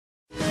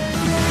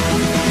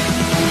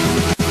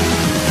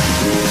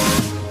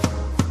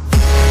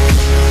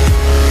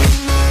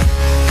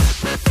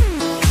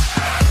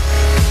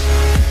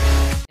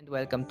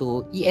welcome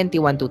to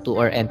ENT122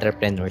 or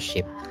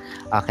Entrepreneurship.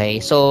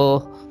 Okay,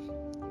 so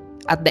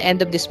at the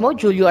end of this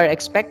module, you are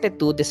expected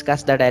to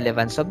discuss the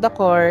relevance of the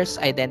course,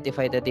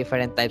 identify the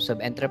different types of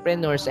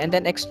entrepreneurs, and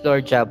then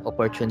explore job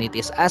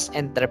opportunities for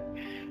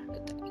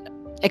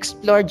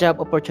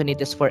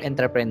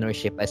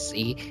entrepreneurship as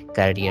a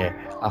career.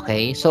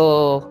 Okay,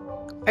 so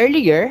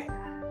earlier,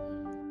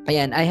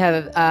 ayan,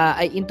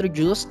 I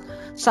introduced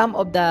some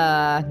of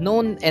the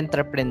known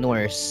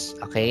entrepreneurs.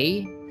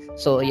 Okay?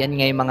 So, yan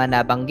nga yung mga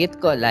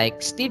nabanggit ko like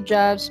Steve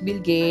Jobs, Bill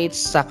Gates,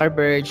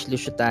 Zuckerberg,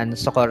 Lucio Tan,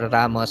 Socorro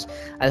Ramos,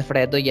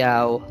 Alfredo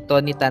Yao,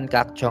 Tony Tan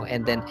Cakchong,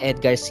 and then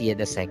Ed Garcia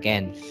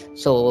II.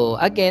 So,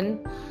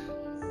 again,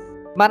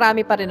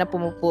 marami pa rin na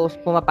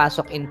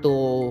pumapasok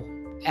into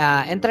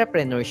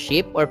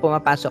entrepreneurship or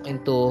pumapasok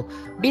into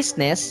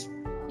business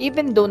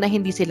even though na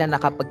hindi sila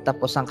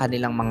nakapagtapos ang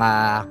kanilang mga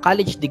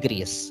college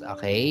degrees,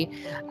 okay?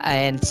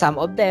 And some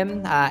of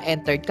them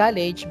entered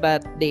college but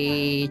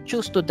they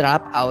choose to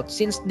drop out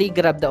since they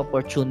grab the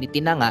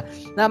opportunity na nga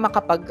na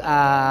makapag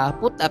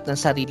put up ng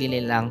sarili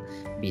nilang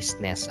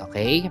business,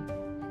 okay?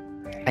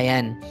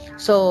 Ayan.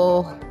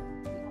 So,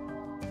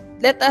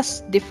 let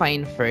us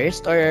define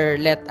first or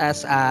let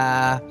us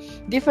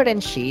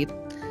differentiate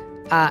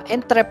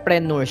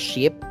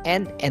entrepreneurship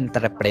and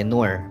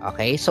entrepreneur.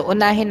 Okay? So,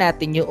 unahin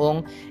natin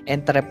yung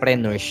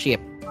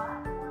entrepreneurship.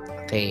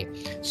 Okay.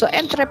 So,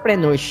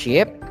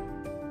 entrepreneurship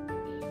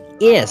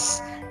is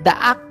the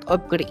act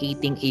of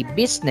creating a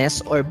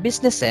business or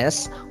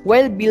businesses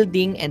while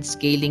building and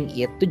scaling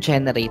it to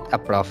generate a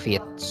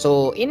profit.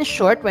 So, in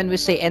short, when we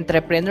say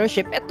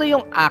entrepreneurship, ito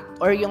yung act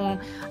or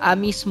yung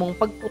mismong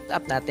pag-put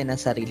up natin ng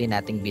sarili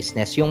nating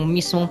business, yung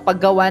mismong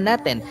paggawa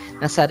natin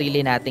ng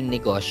sarili nating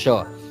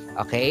negosyo.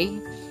 Okay?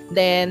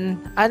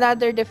 Then,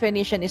 another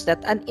definition is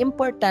that an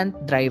important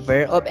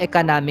driver of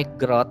economic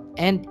growth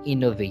and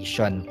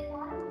innovation.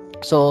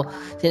 So,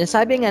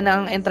 sinasabi nga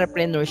ng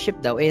entrepreneurship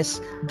daw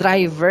is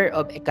driver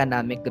of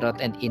economic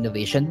growth and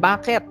innovation.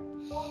 Bakit?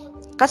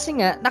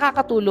 Kasi nga,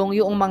 nakakatulong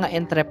yung mga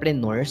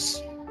entrepreneurs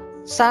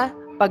sa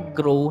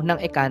pag-grow ng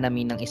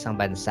economy ng isang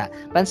bansa.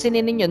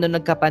 Pansinin niyo nung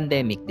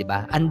nagka-pandemic, 'di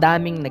ba? Ang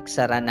daming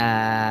nagsara na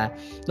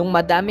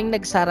madaming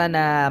nagsara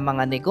na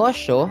mga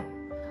negosyo,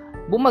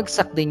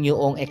 bumagsak din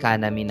yung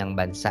economy ng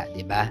bansa,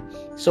 di ba?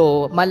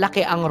 So,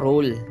 malaki ang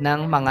role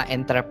ng mga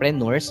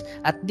entrepreneurs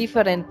at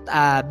different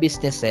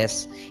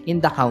businesses in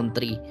the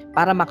country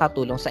para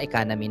makatulong sa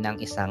economy ng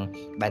isang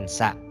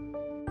bansa.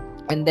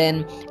 And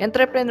then,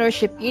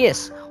 entrepreneurship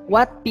is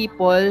what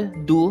people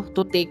do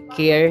to take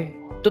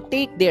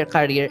their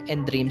career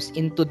and dreams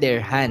into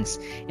their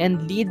hands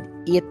and lead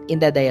it in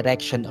the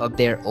direction of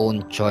their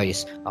own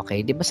choice.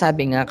 Okay, di ba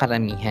sabi nga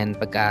karamihan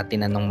pagka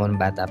tinanong mo ng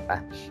bata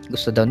pa,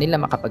 gusto daw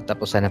nila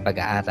makapagtapusan ng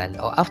pag-aaral.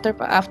 O after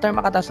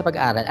makatapos sa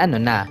pag-aaral,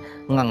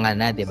 nga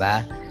na, di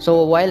ba?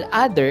 So while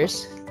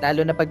others,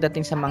 lalo na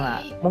pagdating sa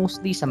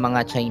mostly sa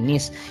mga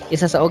Chinese,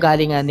 isa sa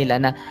ugali nga nila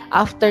na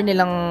after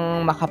nilang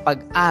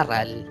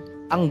makapag-aral,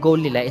 ang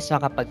goal nila is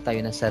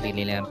makapagtayo ng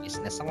sarili nilang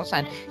business. Kung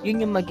saan, yun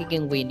yung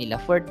magiging way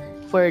nila for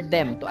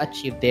them to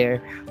achieve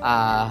their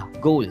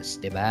goals,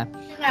 di ba?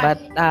 But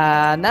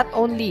not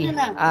only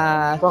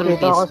through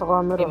this,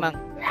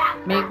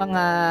 may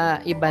mga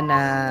iba na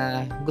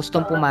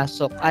gustong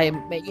pumasok,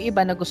 may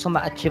iba na gusto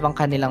ma-achieve ang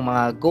kanilang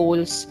mga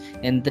goals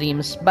and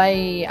dreams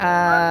by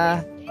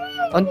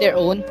on their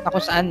own, kung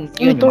saan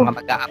yun yung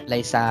mga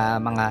mag-a-apply sa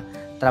mga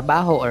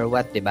trabaho or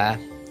what, di ba?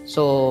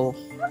 So,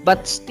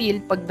 but still,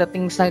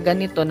 pagdating sa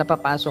ganito,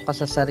 napapasok ka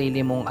sa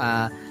sarili mong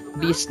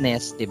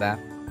business, di ba?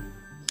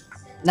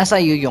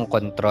 Nasa iyo yung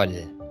control.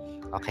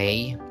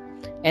 Okay?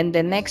 And the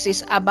next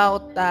is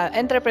about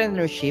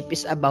entrepreneurship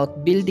is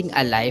about building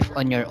a life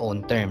on your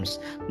own terms.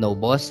 No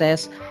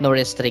bosses, no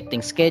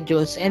restricting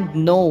schedules, and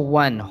no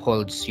one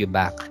holds you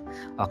back.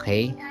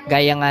 Okay?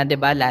 Gaya nga, di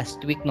ba, last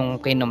week nung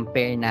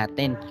kinumpare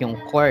natin yung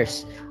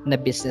course na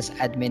Business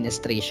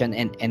Administration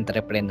and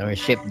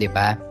Entrepreneurship, di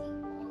ba?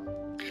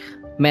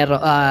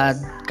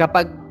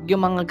 Kapag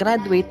yung mga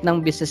graduate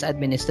ng business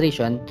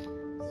administration,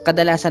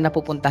 kadalasan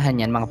napupuntahan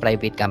yan mga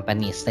private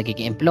companies.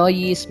 Nagiging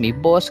employees, may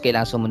boss,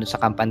 kailangan sumunod sa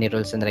company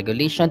rules and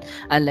regulation.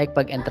 Unlike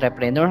pag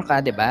entrepreneur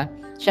ka, 'di ba?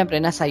 Syempre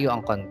nasa iyo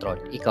ang control.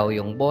 Ikaw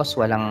yung boss,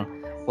 walang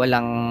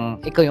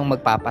ikaw yung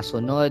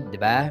magpapasunod, 'di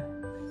ba?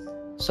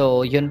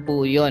 So, yun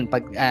po yung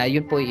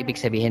ibig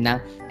sabihin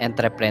ng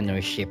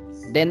entrepreneurship.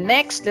 Then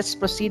next, let's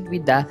proceed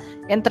with the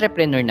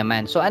entrepreneur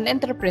naman. So, an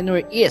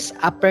entrepreneur is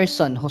a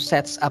person who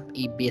sets up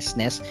a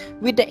business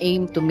with the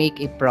aim to make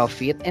a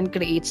profit and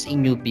creates a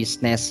new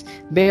business,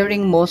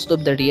 bearing most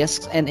of the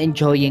risks and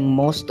enjoying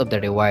most of the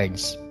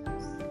rewards.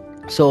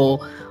 So,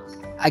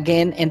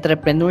 again,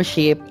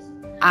 entrepreneurship,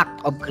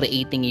 act of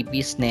creating a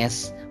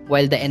business,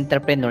 while the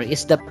entrepreneur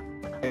is the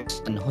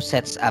person who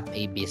sets up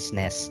a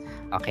business.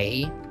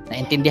 Okay?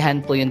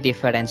 Naintindihan po yung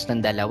difference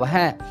ng dalawa,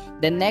 ha?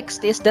 The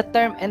next is the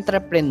term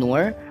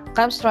entrepreneur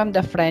comes from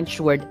the French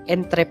word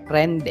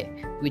entreprendre,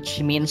 which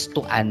means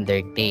to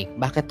undertake.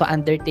 Bakit to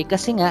undertake?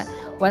 Kasi nga,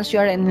 once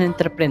you are an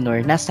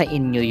entrepreneur, nasa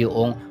inyo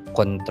yung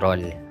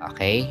control.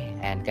 Okay?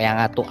 And kaya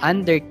nga to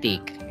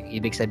undertake,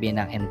 ibig sabihin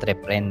ng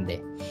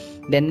entreprende.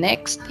 Then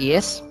next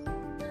is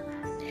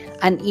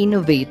an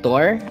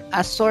innovator,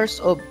 a source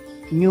of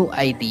new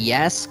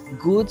ideas,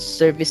 goods,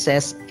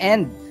 services,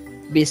 and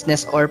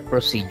business or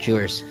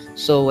procedures.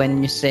 So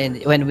when we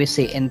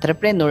say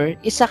entrepreneur,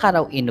 isa ka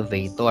raw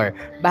innovator.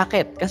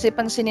 Bakit? Kasi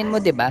pansinin mo,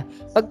 'di ba?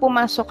 Pag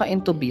pumasok ka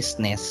into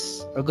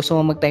business or gusto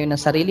mo magtayo ng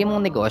sarili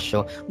mong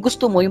negosyo,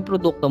 gusto mo yung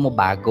produkto mo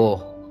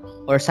bago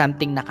or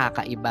something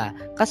nakakaiba.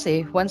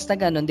 Kasi once na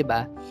ganun, 'di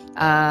ba?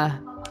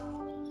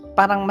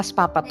 Parang mas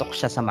papatok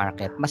siya sa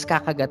market, mas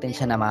kakagatin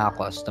siya ng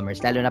mga customers,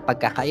 lalo na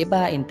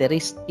pagkakaiba,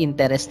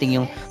 interesting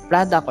yung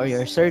product or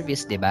your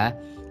service, di ba?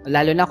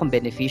 Lalo na kung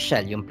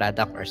beneficial yung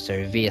product or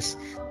service.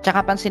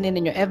 Tsaka pansinin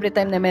niyo, every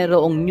time na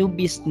mayroong new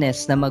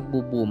business na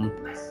magbo-boom,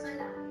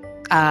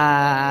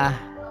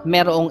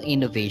 mayroong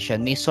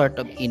innovation, may sort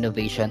of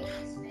innovation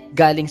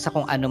galing sa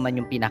kung ano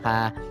man yung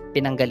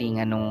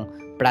pinanggalingan ng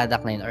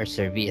product na yun or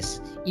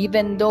service.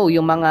 Even though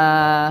yung mga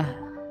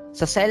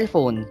sa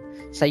cellphone,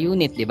 sa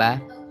unit, di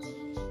ba?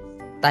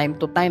 Time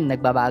to time,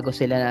 naglalabas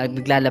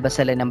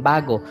sila ng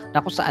bago na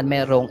kung saan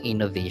mayroong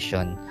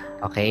innovation.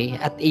 Okay?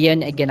 At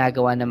iyan ay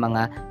ginagawa ng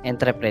mga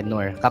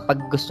entrepreneur.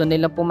 Kapag gusto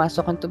nilang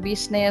pumasok into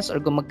business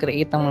or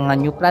mag-create ng mga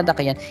new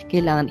product,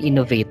 kailangan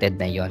innovated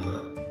na yon.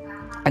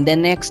 And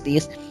then next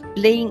is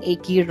playing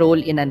a key role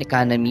in an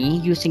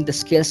economy using the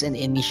skills and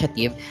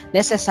initiative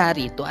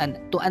necessary to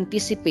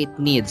anticipate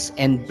needs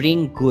and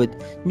bring good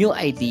new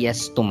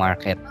ideas to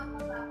market.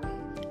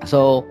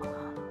 So,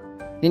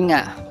 yun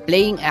nga,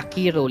 playing a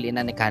key role in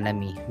an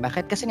economy.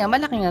 Bakit? Kasi nga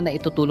malaki nga na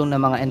itutulong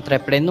ng mga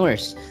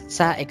entrepreneurs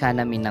sa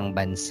economy ng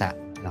bansa.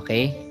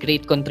 Okay?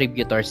 Great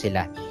contributor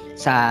sila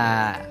sa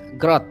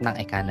growth ng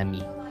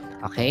economy.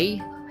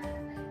 Okay?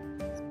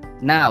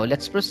 Now,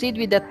 let's proceed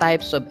with the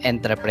types of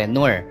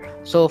entrepreneur.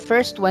 So,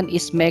 first one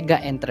is mega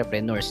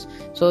entrepreneurs.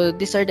 So,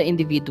 these are the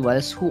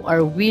individuals who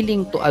are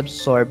willing to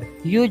absorb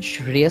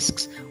huge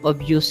risks of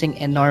using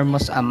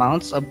enormous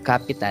amounts of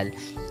capital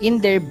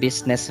in their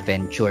business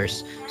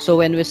ventures. So,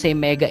 when we say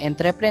mega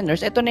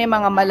entrepreneurs, ito na yung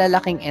mga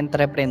malalaking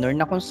entrepreneur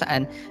na kung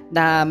saan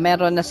na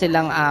meron na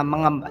silang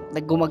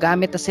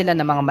gumagamit na sila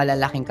ng mga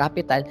malalaking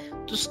capital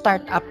to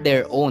start up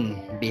their own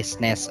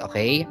business.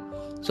 Okay?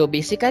 So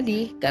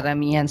basically,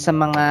 karamihan sa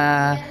mga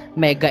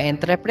mega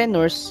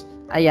entrepreneurs,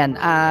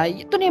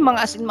 ito na yung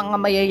mga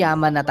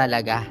mayayaman na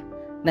talaga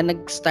na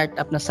nag-start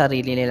up na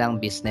sarili nilang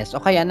business.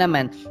 O kaya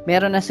naman,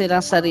 meron na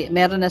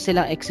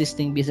silang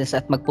existing business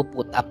at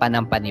magpuput up pa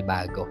ng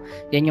panibago.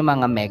 Yan yung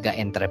mga mega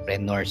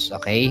entrepreneurs,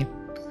 okay?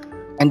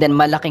 And then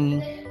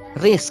malaking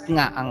risk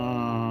nga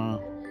ang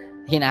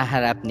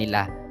hinaharap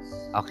nila.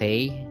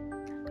 Okay?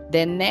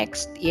 Then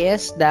next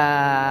is the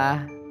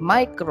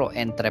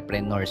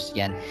micro-entrepreneurs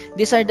yan.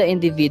 These are the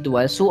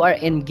individuals who are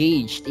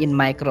engaged in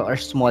micro or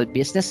small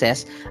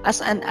businesses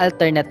as an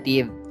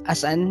alternative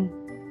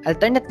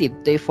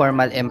to a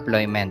formal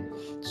employment.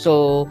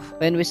 So,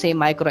 when we say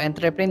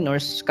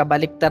micro-entrepreneurs,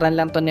 kabaliktaran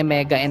lang to ni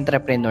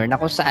mega-entrepreneur na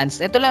kung saan,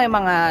 ito lang yung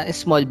mga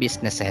small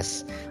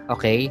businesses.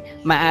 Okay?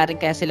 Maaring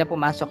kaya sila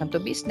pumasok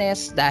into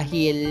business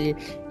dahil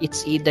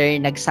it's either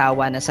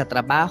nagsawa na sa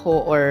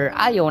trabaho or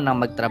ayaw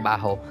nang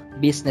magtrabaho.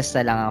 Business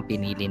na lang ang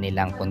pinili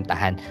nilang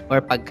puntahan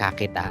or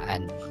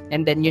pagkakitaan.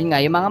 And then yun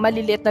nga, yung mga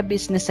maliliit na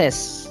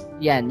businesses,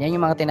 yan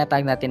yung mga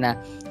tinatawag natin na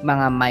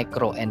mga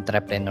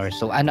micro-entrepreneurs.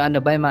 So, ano-ano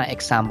ba yung mga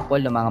example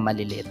ng mga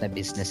maliliit na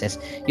businesses?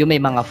 Yung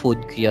may mga food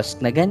kiosk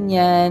na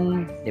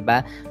ganyan, di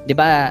ba? Di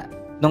ba,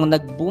 nung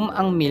nag-boom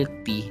ang milk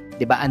tea,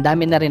 di ba, ang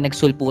dami na rin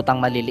nagsulputang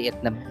maliliit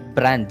na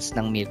brands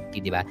ng milk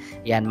tea, di ba?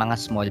 Yan, mga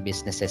small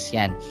businesses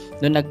yan.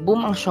 Nung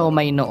nag-boom ang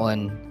siomai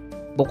noon,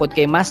 bukod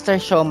kay Master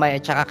Siomai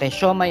at saka kay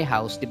Siomai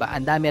House, di ba,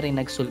 ang dami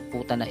rin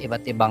nagsulputan ng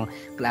iba't ibang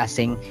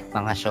klaseng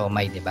mga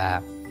siomai, di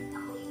ba?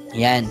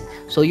 Yan.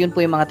 So, yun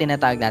po yung mga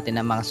tinatawag natin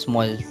ng mga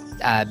small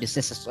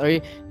businesses or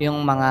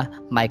yung mga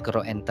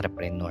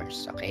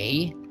micro-entrepreneurs.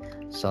 Okay?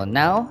 So,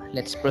 now,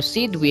 let's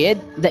proceed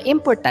with the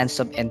importance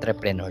of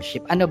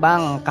entrepreneurship. Ano ba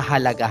ang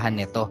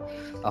kahalagahan nito?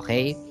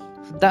 Okay?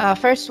 The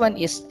first one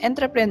is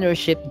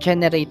entrepreneurship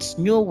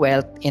generates new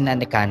wealth in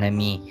an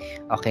economy.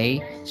 Okay?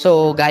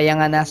 So, gaya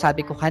nga na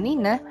sabi ko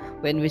kanina,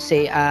 when we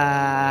say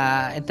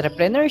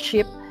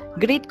entrepreneurship,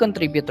 great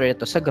contributor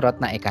ito sa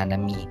growth ng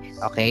economy.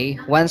 Okay?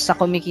 Once na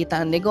kumikita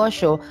ang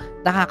negosyo,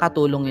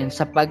 nakakatulong yun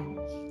sa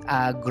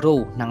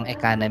pag-grow ng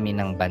economy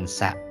ng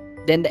bansa.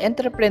 Then, the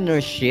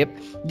entrepreneurship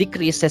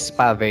decreases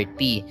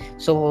poverty.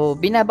 So,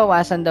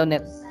 binabawasan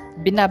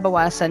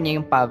niya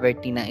yung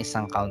poverty ng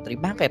isang country.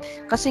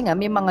 Bakit? Kasi nga,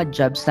 may mga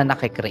jobs na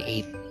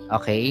nakikreate.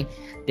 Okay?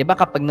 Diba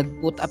kapag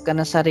nag-put up ka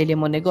ng sarili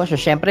mo negosyo,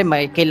 syempre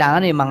may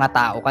kailangan yung mga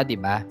tao ka,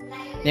 diba?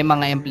 May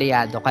mga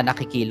empleyado ka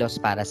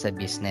nakikilos para sa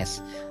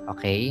business.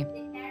 Okay?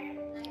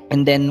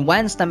 And then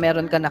once na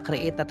meron ka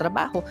na-create na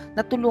trabaho,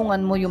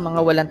 natulungan mo yung mga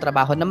walang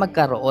trabaho na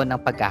magkaroon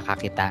ng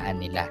pagkakakitaan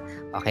nila.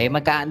 Okay?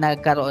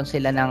 Nagkaroon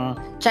sila ng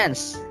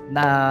chance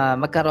na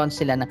magkaroon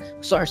sila ng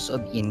source of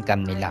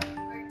income nila.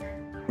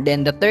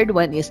 Then the third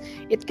one is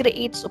it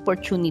creates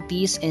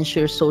opportunities,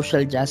 ensures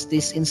social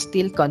justice,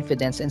 instill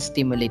confidence, and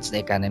stimulates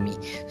the economy.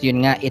 So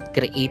yun nga, it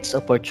creates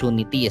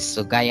opportunities.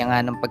 So gaya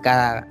nga ng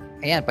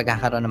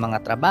pagkakaroon ng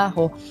mga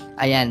trabaho.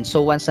 Ayan, so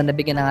once na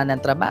nabigyan na nga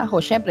ng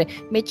trabaho, syempre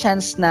may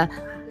chance na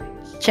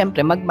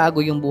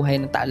magbago yung buhay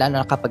ng tao, lalo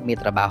na kapag may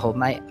trabaho,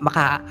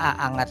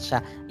 makaaangat siya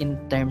in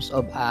terms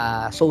of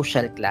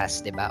social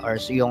class, 'di ba? Or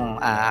yung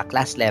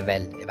class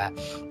level, 'di ba?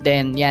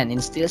 Then yan,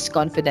 instills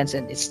confidence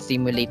and it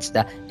stimulates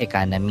the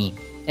economy.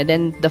 And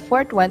then the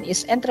fourth one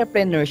is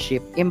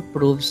entrepreneurship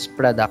improves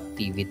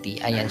productivity.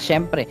 Ayan,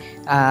 syempre,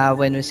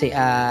 when we say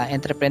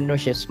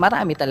entrepreneurships,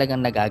 marami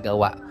talagang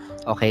nagagawa.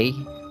 Okay?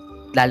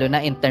 Lalo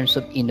na in terms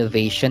of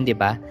innovation, 'di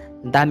ba?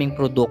 Ang daming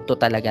produkto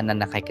talaga na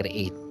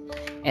nakakreate.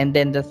 And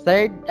then the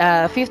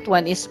fifth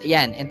one is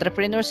yan,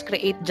 entrepreneurs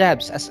create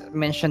jobs as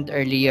mentioned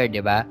earlier,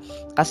 'di ba?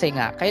 Kasi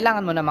nga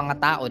kailangan mo ng mga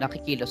tao na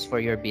kikilos for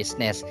your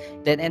business.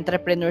 Then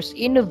entrepreneurs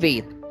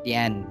innovate.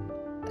 Yan.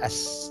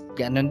 As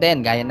ganun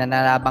din, gaya na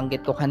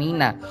nabanggit ko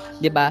kanina,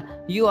 'di ba?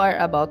 You are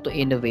about to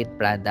innovate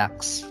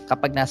products.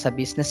 Kapag nasa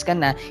business ka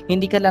na,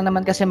 hindi ka lang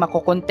naman kasi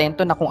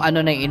makokontento na kung ano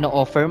na yung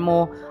ino-offer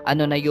mo,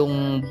 ano na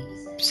yung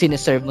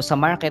siniserve mo sa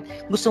market.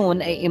 Gusto mo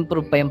na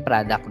i-improve pa yung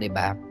product, 'di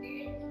ba?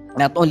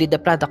 Not only the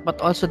product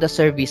but also the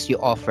service you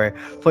offer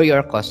for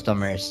your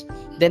customers.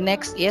 The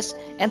next is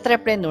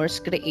entrepreneurs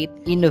create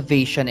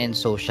innovation and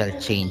social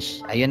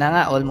change. Ayun na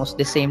nga, almost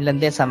the same lang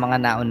din sa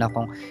mga nauna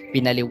kong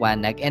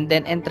pinaliwanag. And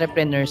then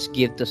entrepreneurs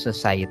give to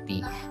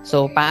society.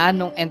 So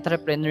paanong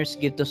entrepreneurs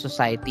give to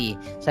society?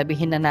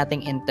 Sabihin na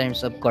natin in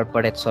terms of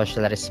corporate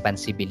social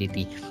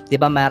responsibility.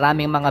 'Di ba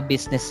maraming mga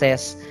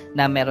businesses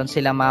na meron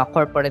silang mga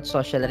corporate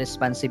social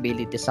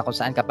responsibilities sa kung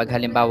saan kapag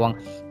halimbawang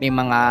may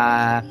mga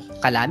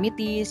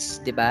calamities,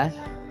 'di ba?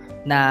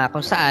 Na kung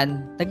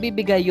saan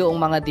nagbibigay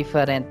yung mga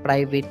different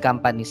private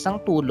companies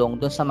ng tulong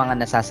doon sa mga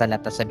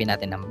nasasalanta, sabihin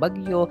natin ng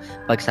bagyo,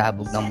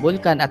 pagsabog ng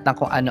bulkan at ng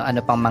kung ano-ano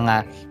pang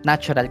mga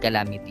natural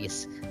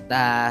calamities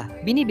na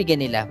binibigyan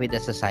nila with the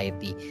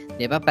society.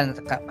 'Di ba?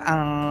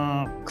 Ang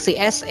si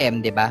SM,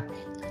 'di ba?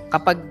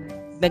 Kapag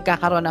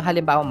nagkakaroon ng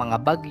halimbawa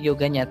mga bagyo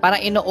ganyan, para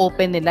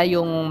ino-open nila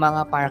yung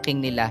mga parking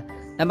nila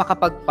na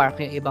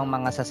makapag-park yung ibang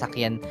mga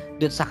sasakyan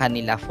doon sa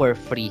kanila for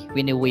free.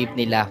 Wini-waive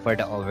nila for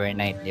the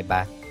overnight, 'di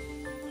ba?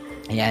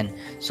 Ayan.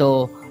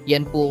 So,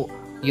 yan po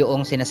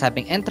yung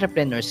sinasabing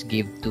entrepreneurs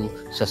give to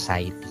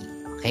society.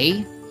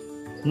 Okay?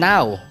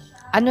 Now,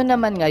 ano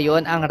naman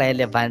ngayon ang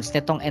relevance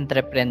nitong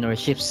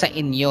entrepreneurship sa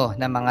inyo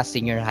na mga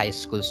senior high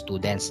school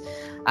students?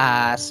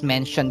 As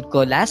mentioned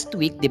ko last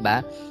week, di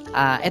ba?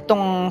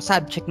 Itong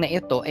subject na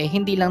ito,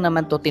 hindi lang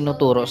naman to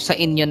tinuturo sa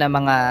inyo na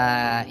mga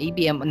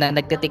EBM na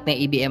nagtitik na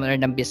EBM or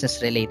ng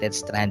business-related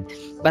strand.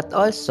 But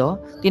also,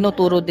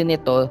 tinuturo din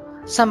ito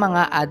sa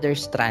mga other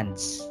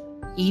strands,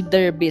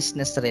 either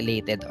business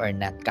related or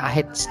not.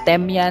 Kahit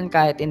STEM yan,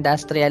 kahit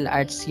industrial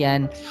arts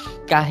yan,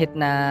 kahit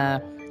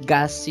na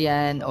gas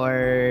yan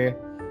or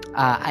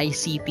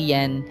ICT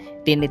yan,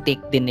 tinitake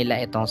din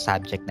nila itong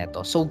subject na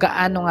ito. So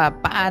ano nga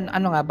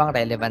bang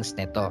relevance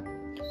nito?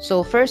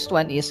 So first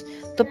one is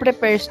to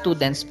prepare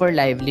students for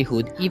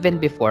livelihood even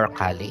before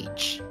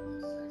college.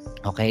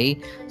 Okay?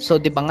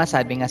 So 'di ba nga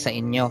sabi nga sa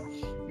inyo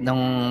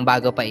nung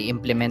bago pa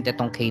i-implement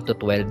itong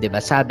K-12, 'di ba?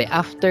 Sabi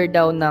after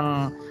daw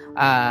ng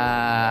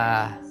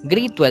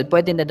grade 12,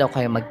 pwede na daw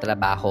kayo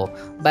magtrabaho.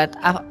 But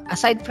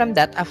aside from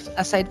that,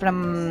 aside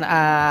from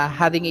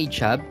having a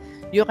job,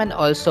 you can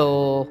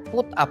also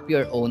put up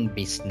your own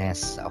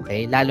business.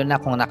 Okay? Lalo na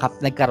kung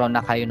nagkaroon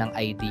na kayo ng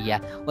idea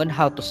on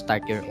how to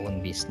start your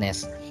own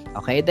business.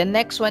 Okay? The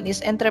next one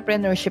is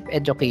entrepreneurship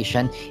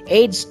education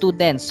aids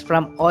students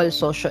from all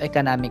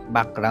socio-economic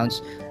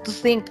backgrounds to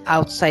think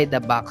outside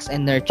the box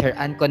and nurture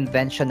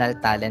unconventional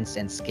talents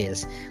and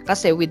skills.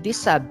 Kasi with this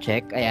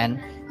subject, ayan,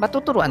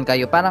 matuturuan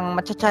kayo, parang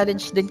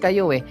matcha-challenge din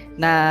kayo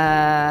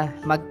na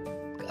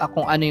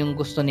kung ano yung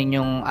gusto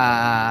ninyong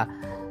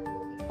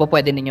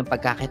pwede ninyong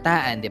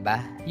pagkakitaan, 'di ba?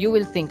 You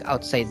will think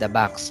outside the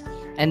box.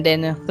 And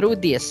then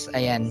through this,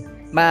 ayan,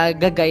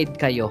 mag-guide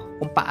kayo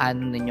kung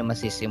paano ninyo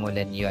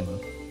masisimulan 'yon.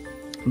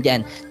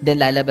 Diyan,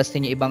 then lalabas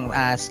ninyo ibang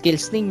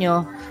skills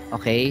ninyo,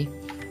 okay?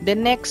 The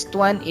next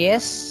one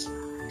is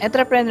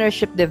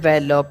entrepreneurship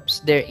develops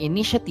their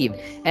initiative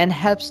and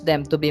helps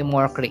them to be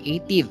more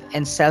creative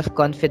and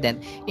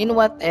self-confident in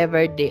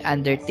whatever they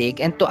undertake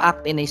and to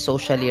act in a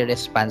socially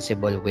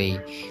responsible way.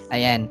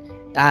 Ayan,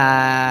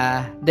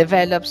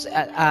 develops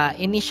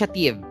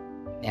initiative.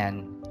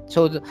 Ayan.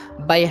 So,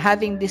 by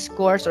having this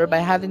course or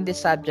by having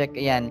this subject,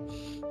 ayan,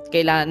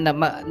 kailangan na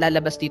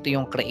lalabas dito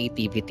yung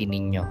creativity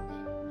ninyo.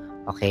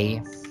 Okay?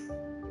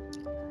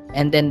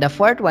 And then the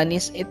fourth one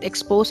is it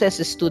exposes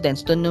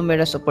students to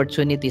numerous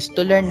opportunities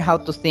to learn how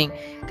to think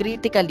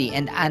critically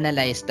and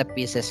analyze the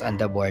pieces on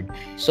the board.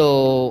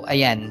 So,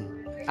 ayan,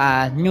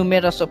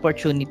 numerous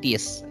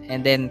opportunities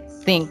and then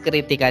think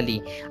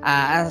critically.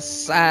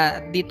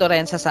 Dito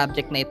rin sa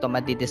subject na ito,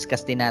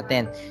 madidiscuss din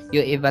natin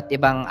yung iba't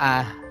ibang,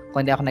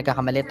 kung hindi ako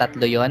nagkakamali,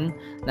 3 yon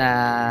na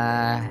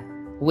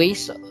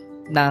ways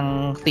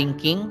ng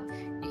thinking.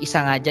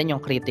 isa nga dyan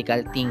yung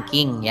critical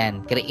thinking,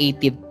 yan,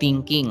 creative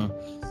thinking.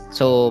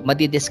 So,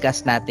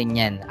 madidiscuss natin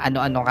yan.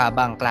 Ano-ano ka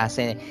ba ang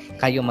klase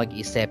kayo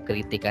mag-isip?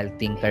 Critical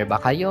thinker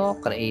ba kayo?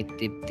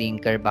 Creative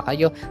thinker ba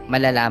kayo?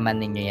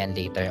 Malalaman ninyo yan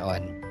later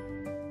on.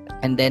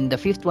 And then the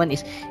fifth one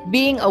is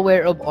being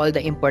aware of all the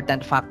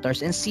important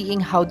factors and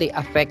seeing how they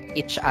affect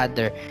each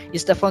other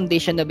is the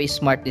foundation of a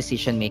smart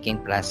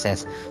decision-making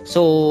process.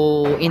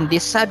 So, in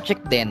this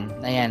subject din,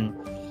 ayan,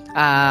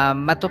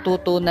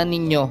 matututunan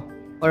ninyo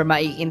or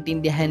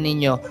maiintindihan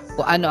ninyo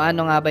kung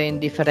ano-ano nga ba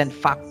yung different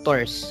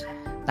factors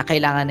na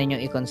kailangan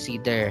ninyong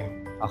i-consider.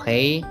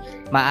 Okay?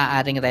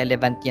 Maaaring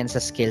relevant yan sa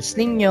skills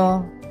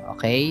ninyo.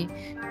 Okay?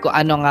 Kung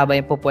ano nga ba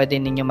yung pwede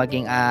ninyo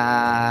maging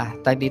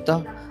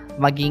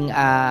maging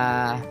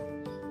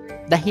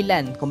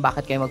dahilan kung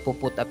bakit kayo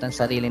magpo-put up ng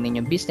sarili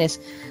ninyong business.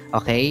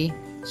 Okay?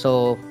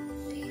 So,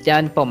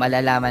 diyan po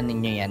malalaman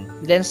ninyo yan.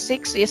 Then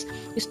 6 is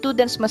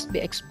students must be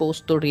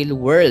exposed to real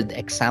world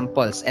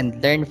examples and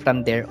learn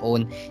from their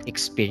own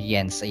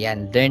experience.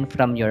 Ayan, learn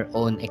from your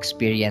own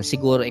experience.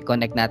 Siguro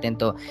i-connect natin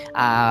to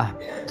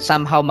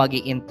somehow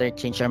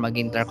magi-interchange or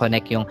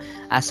mag-interconnect yung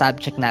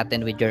subject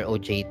natin with your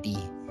OJT.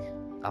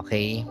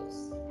 Okay?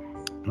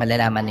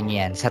 Malalaman ninyo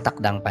yan sa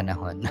takdang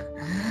panahon.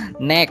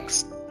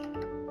 Next,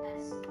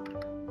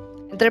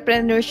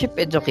 entrepreneurship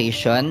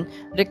education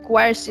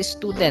requires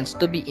students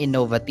to be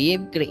innovative,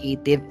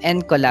 creative,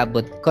 and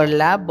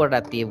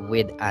collaborative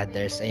with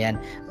others. Ayan.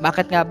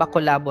 Bakit nga ba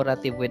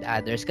collaborative with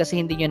others?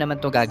 Kasi hindi nyo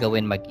naman to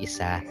gagawin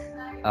mag-isa.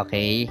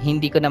 Okay?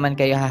 Hindi ko naman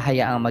kayo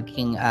hahayaang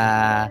maging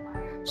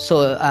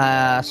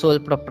sole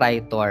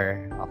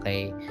proprietor.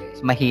 Okay?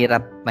 So,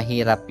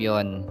 mahirap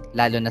yon,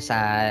 lalo na sa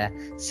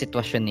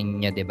sitwasyon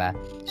ninyo, di ba?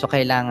 So,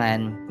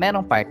 kailangan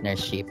merong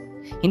partnership.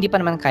 Hindi pa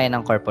naman kaya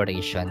ng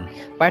corporation.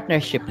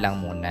 Partnership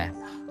lang muna.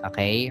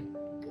 Okay?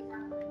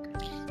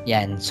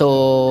 Yan.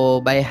 So,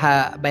 by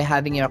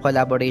having your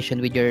collaboration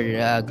with your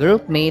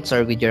group mates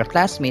or with your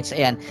classmates,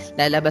 ayan,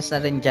 lalabas na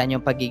rin dyan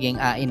yung pagiging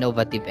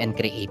innovative and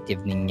creative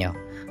ninyo.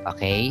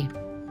 Okay?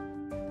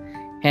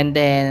 And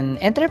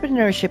then,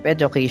 entrepreneurship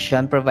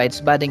education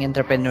provides budding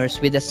entrepreneurs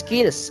with the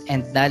skills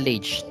and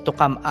knowledge to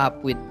come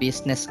up with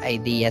business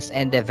ideas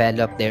and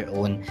develop their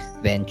own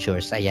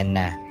ventures. Ayan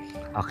na.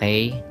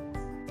 Okay?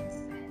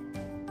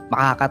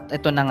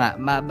 Ito na nga,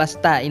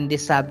 basta in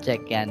this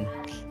subject yan,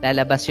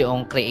 lalabas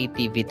yung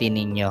creativity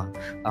ninyo.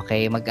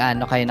 Okay?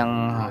 Mag-ano kayo ng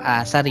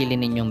sarili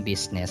ninyong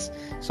business.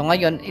 So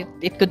ngayon,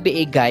 it could be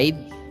a guide,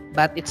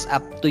 but it's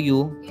up to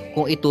you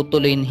kung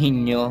itutuloy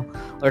ninyo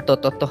or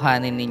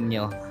tototohanin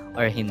ninyo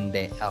or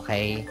hindi.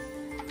 Okay?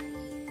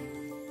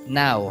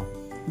 Now,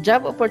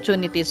 job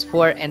opportunities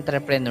for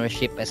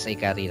entrepreneurship as a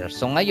career.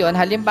 So ngayon,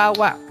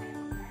 halimbawa,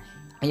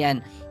 ayan,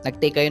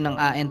 nag-take kayo ng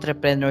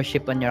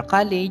entrepreneurship on your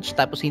college,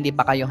 tapos hindi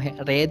pa kayo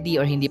ready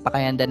or hindi pa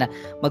kayo handa na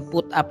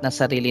mag-put up na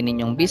sarili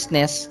ninyong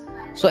business.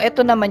 So,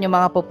 ito naman yung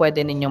mga po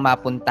pwede ninyong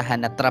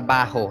mapuntahan na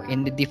trabaho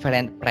in the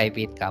different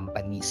private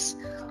companies.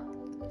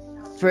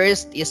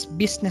 First is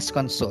business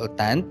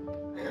consultant,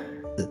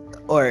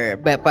 or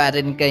pa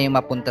rin kayo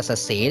mapunta sa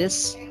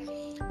sales,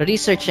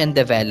 research and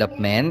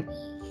development,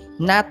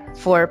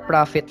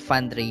 not-for-profit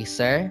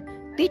fundraiser,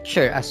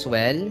 teacher as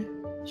well.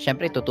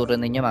 Siyempre, tuturo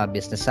ninyo mga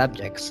business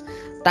subjects.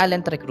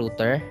 Talent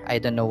recruiter. I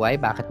don't know why.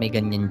 Bakit may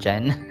ganyan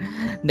dyan?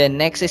 Then,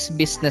 next is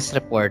business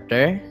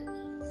reporter.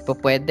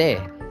 Pwede.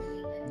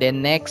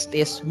 Then, next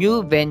is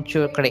new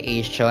venture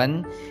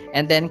creation.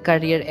 And then,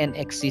 career and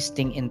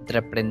existing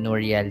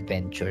entrepreneurial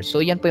venture.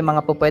 So, yan po yung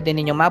mga pwede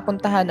ninyo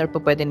mapuntahan or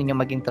pwede ninyo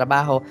maging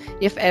trabaho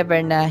if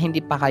ever na hindi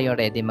pa kayo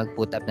ready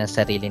mag-put up ng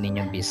sarili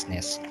ninyong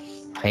business.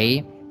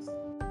 Okay?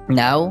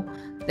 Now,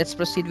 let's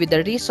proceed with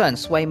the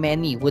reasons why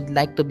many would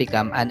like to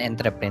become an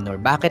entrepreneur.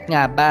 Bakit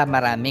nga ba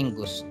maraming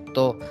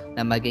gusto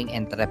na maging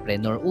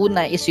entrepreneur?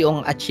 Una is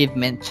yung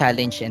achievement,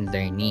 challenge, and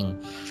learning.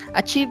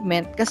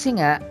 Achievement, kasi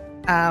nga,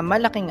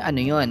 malaking ano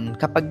yun.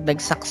 Kapag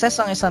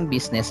nag-success ang isang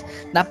business,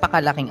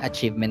 napakalaking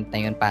achievement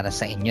na yun para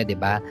sa inyo, di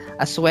ba?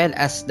 As well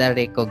as the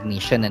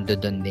recognition,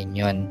 nandoon din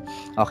yun.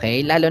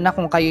 Okay? Lalo na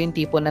kung kayo yung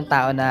tipo ng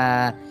tao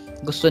na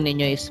gusto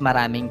ninyo is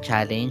maraming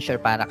challenge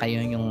or para kayo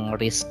yung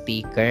risk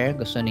taker,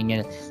 gusto ninyo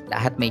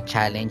lahat may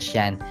challenge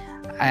yan,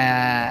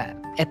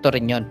 eto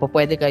rin yun.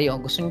 Pwede kayo,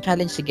 gusto nyo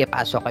challenge, sige,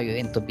 pasok kayo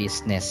into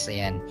business.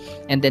 Ayan.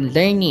 And then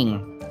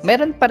learning.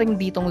 Meron pa rin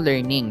ditong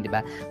learning, di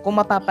ba? Kung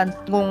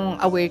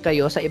aware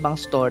kayo sa ibang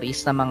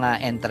stories ng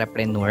mga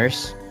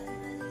entrepreneurs,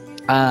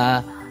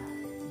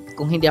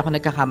 kung hindi ako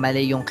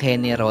nagkakamali, yung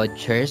Kenny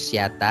Rogers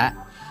yata,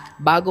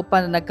 bago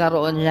pa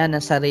nagkaroon niya ng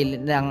sarili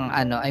ng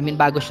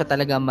bago siya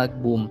talaga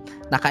mag-boom,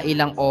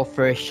 nakailang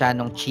offer siya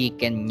ng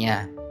chicken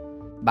niya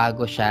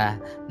bago siya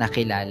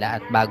nakilala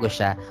at bago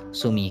siya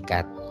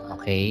sumikat.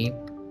 Okay?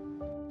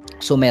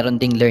 So meron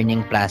ding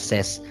learning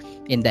process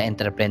in the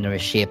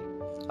entrepreneurship.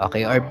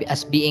 Okay? Or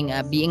as being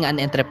an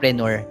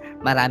entrepreneur,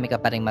 marami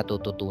ka pa ring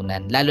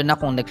matututunan. Lalo na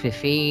kung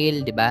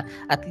nagfe-fail, 'di ba?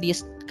 At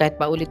least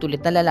kahit pa ulit-ulit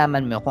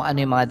nalalaman mo kung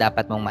ano yung mga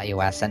dapat mong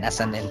maiwasan as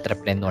an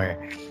entrepreneur.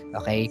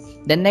 Okay?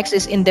 The next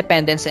is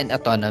independence and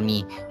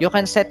autonomy. You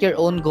can set your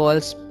own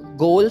goals,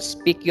 goals,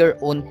 pick your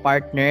own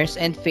partners,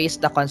 and face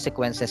the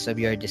consequences of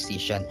your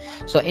decision.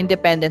 So,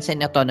 independence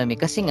and autonomy.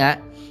 Kasi nga,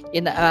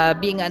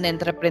 being an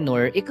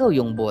entrepreneur, ikaw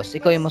yung boss,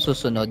 ikaw yung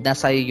masusunod,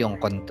 nasa iyo yung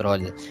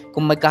control.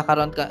 Kung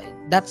magkakaroon ka,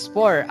 that's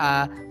for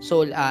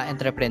sole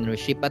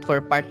entrepreneurship. But for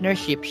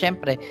partnership,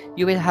 syempre,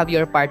 you will have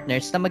your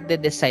partners na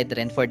magde-decide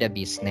rin for the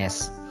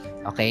business.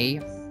 Okay?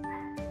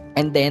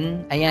 And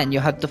then, ayan,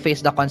 you have to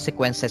face the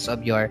consequences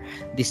of your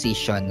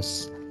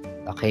decisions.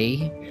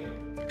 Okay?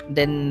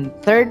 Then,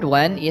 third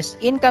one is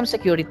income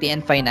security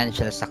and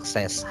financial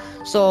success.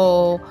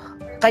 So,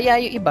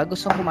 kaya yung iba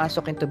gustong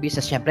pumasok into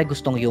business, syempre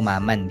gustong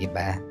yumaman, di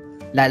ba?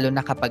 Lalo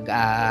na kapag,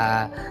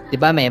 di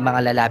ba, may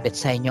mga lalapit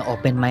sa inyo,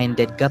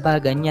 open-minded ka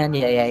ba, ganyan,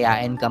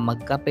 yayayain ka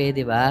magkape,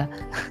 di ba?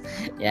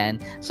 Yan.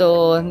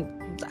 So,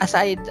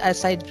 aside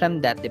from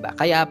that, 'di ba?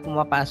 Kaya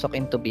pumapasok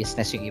into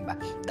business yung iba.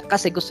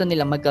 Kasi gusto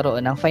nilang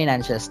magkaroon ng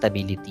financial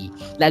stability.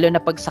 Lalo na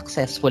pag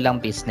successful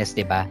ang business,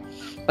 'di ba?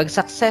 Pag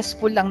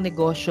successful ang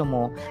negosyo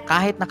mo,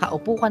 kahit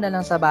nakaupo ka na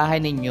lang sa bahay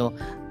ninyo,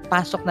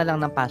 pasok na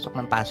lang ng pasok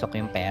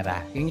yung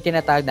pera. Yung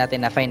tinatawag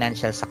natin na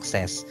financial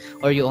success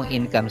or yung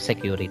income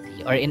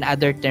security or in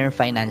other term,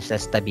 financial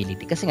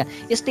stability. Kasi nga,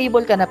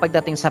 stable ka na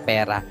pagdating sa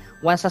pera.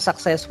 Once na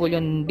successful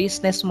yung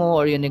business mo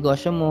or yung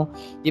negosyo mo,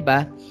 'di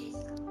ba?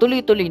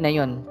 Tuloy-tuloy na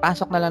yun.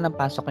 Pasok na lang ng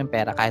pasok yung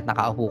pera kahit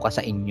nakaupo ka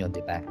sa inyo, di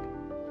ba?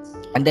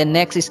 And then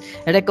next is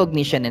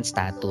recognition and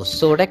status.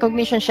 So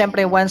recognition,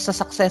 syempre, once na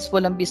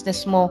successful ang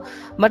business mo,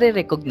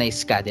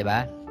 marirecognize ka, di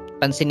ba?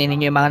 Pansinin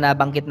niyo yung mga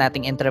nabanggit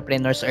nating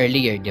entrepreneurs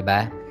earlier, di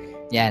ba?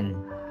 Yan.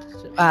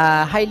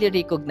 Highly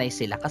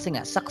recognized sila kasi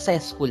nga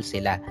successful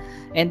sila.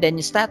 And then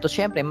yung status,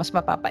 syempre, mas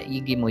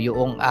mapapaigi mo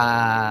yung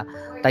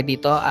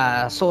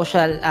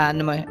social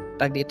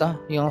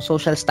yung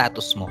social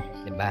status mo,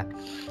 di ba?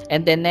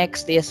 And then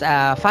next is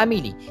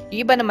family.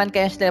 Yung iba naman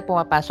kaya sila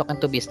pumapasok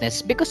into business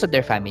because of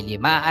their family.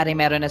 Maaari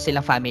meron na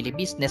silang family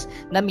business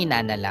na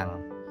minana lang.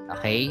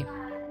 Okay?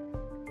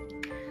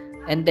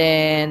 And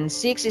then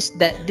 6 is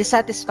the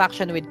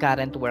dissatisfaction with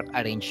current work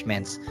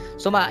arrangements.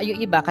 So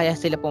yung iba kaya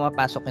sila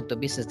pumapasok into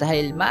business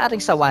dahil maaring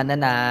sawa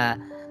na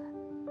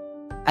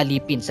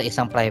alipin sa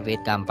isang private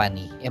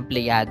company.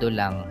 Empleyado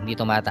lang, hindi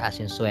tumataas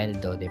yung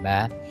sweldo, di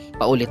ba?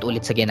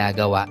 Paulit-ulit sa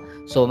ginagawa.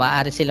 So,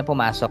 maaari silang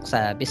pumasok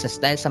sa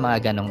business dahil sa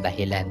mga ganong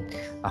dahilan.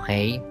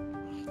 Okay?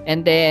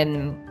 And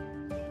then,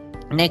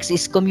 next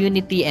is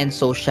community and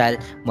social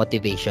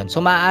motivation.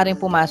 So,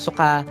 maaaring pumasok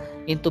ka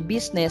into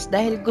business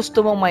dahil gusto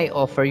mong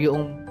mai-offer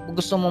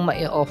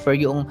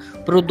yung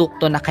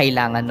produkto na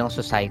kailangan ng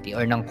society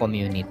or ng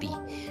community.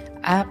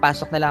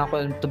 Pasok na lang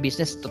ako into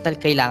business, total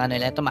kailangan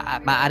nila ito,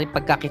 maaaring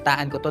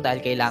pagkakitaan ko to dahil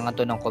kailangan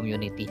to ng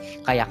community,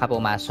 kaya ka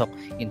pumasok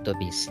into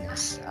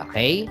business.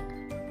 Okay?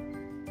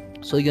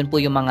 So yun po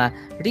yung mga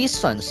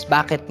reasons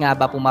bakit nga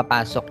ba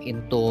pumapasok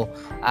into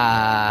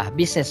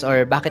business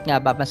or bakit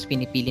nga ba mas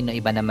pinipili ng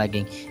iba na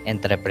maging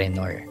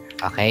entrepreneur.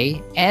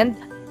 Okay? And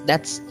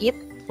that's it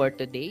for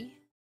today.